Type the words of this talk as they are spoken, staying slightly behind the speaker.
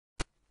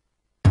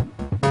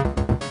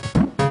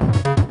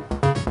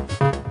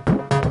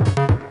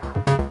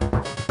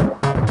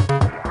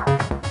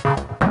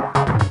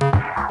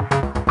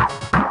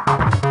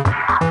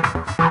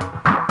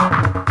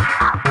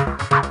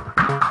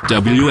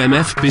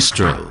WMF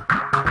Bistro.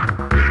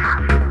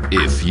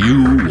 If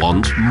you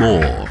want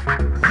more.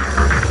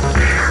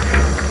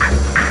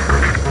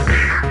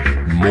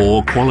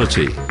 More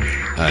quality,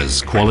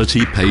 as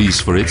quality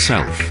pays for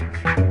itself.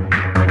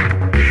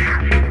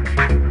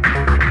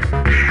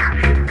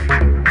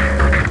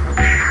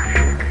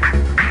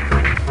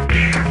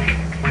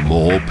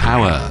 More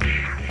power,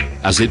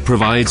 as it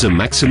provides a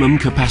maximum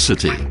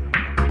capacity.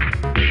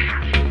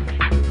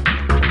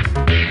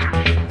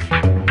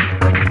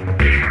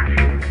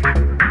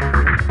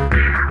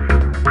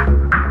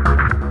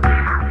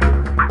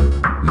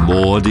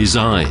 More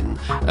design,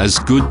 as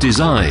good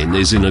design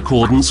is in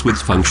accordance with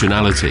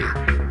functionality.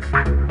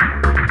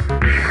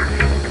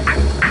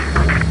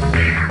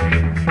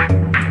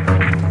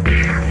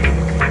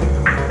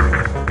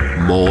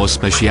 More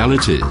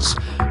specialities,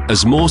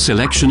 as more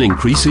selection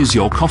increases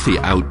your coffee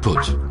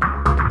output.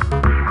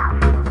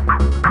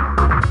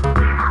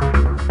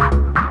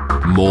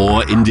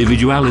 More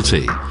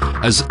individuality,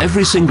 as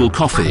every single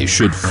coffee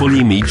should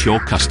fully meet your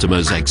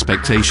customers'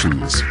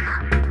 expectations.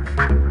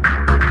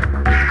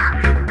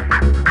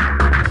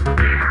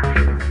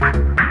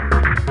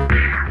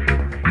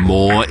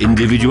 More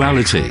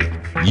individuality.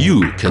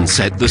 You can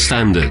set the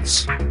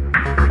standards.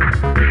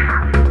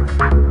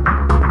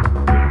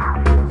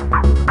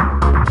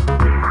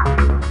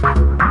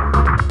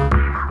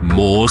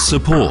 More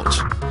support,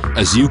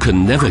 as you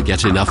can never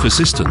get enough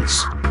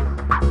assistance.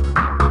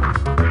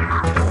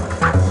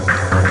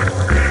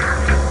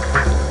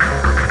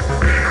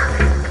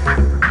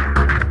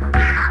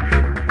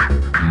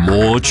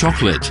 More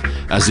chocolate,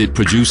 as it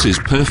produces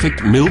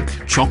perfect milk,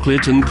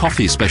 chocolate and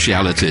coffee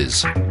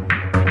specialities.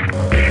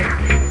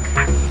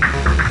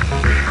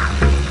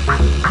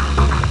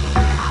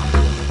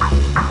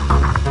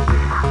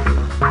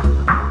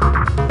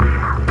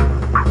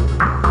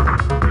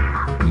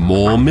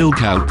 More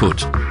milk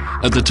output,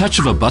 at the touch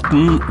of a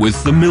button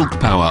with the milk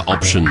power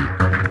option.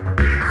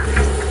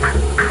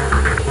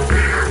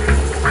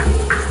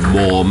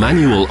 More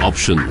manual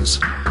options,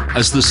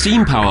 as the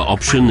steam power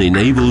option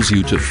enables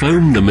you to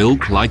foam the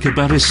milk like a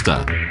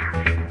barista.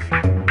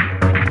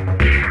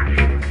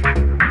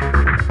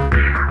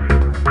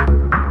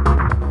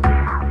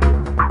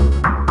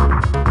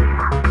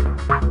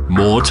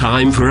 More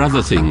time for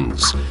other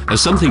things,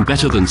 as something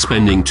better than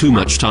spending too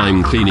much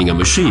time cleaning a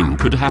machine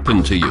could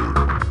happen to you.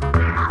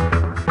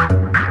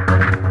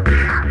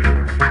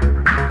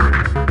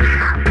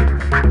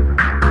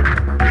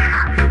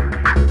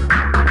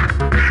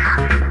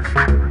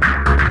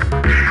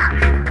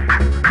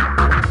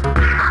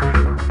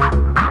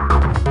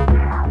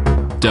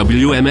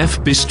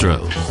 WMF Bistro.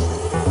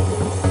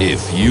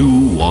 If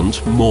you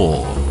want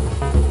more.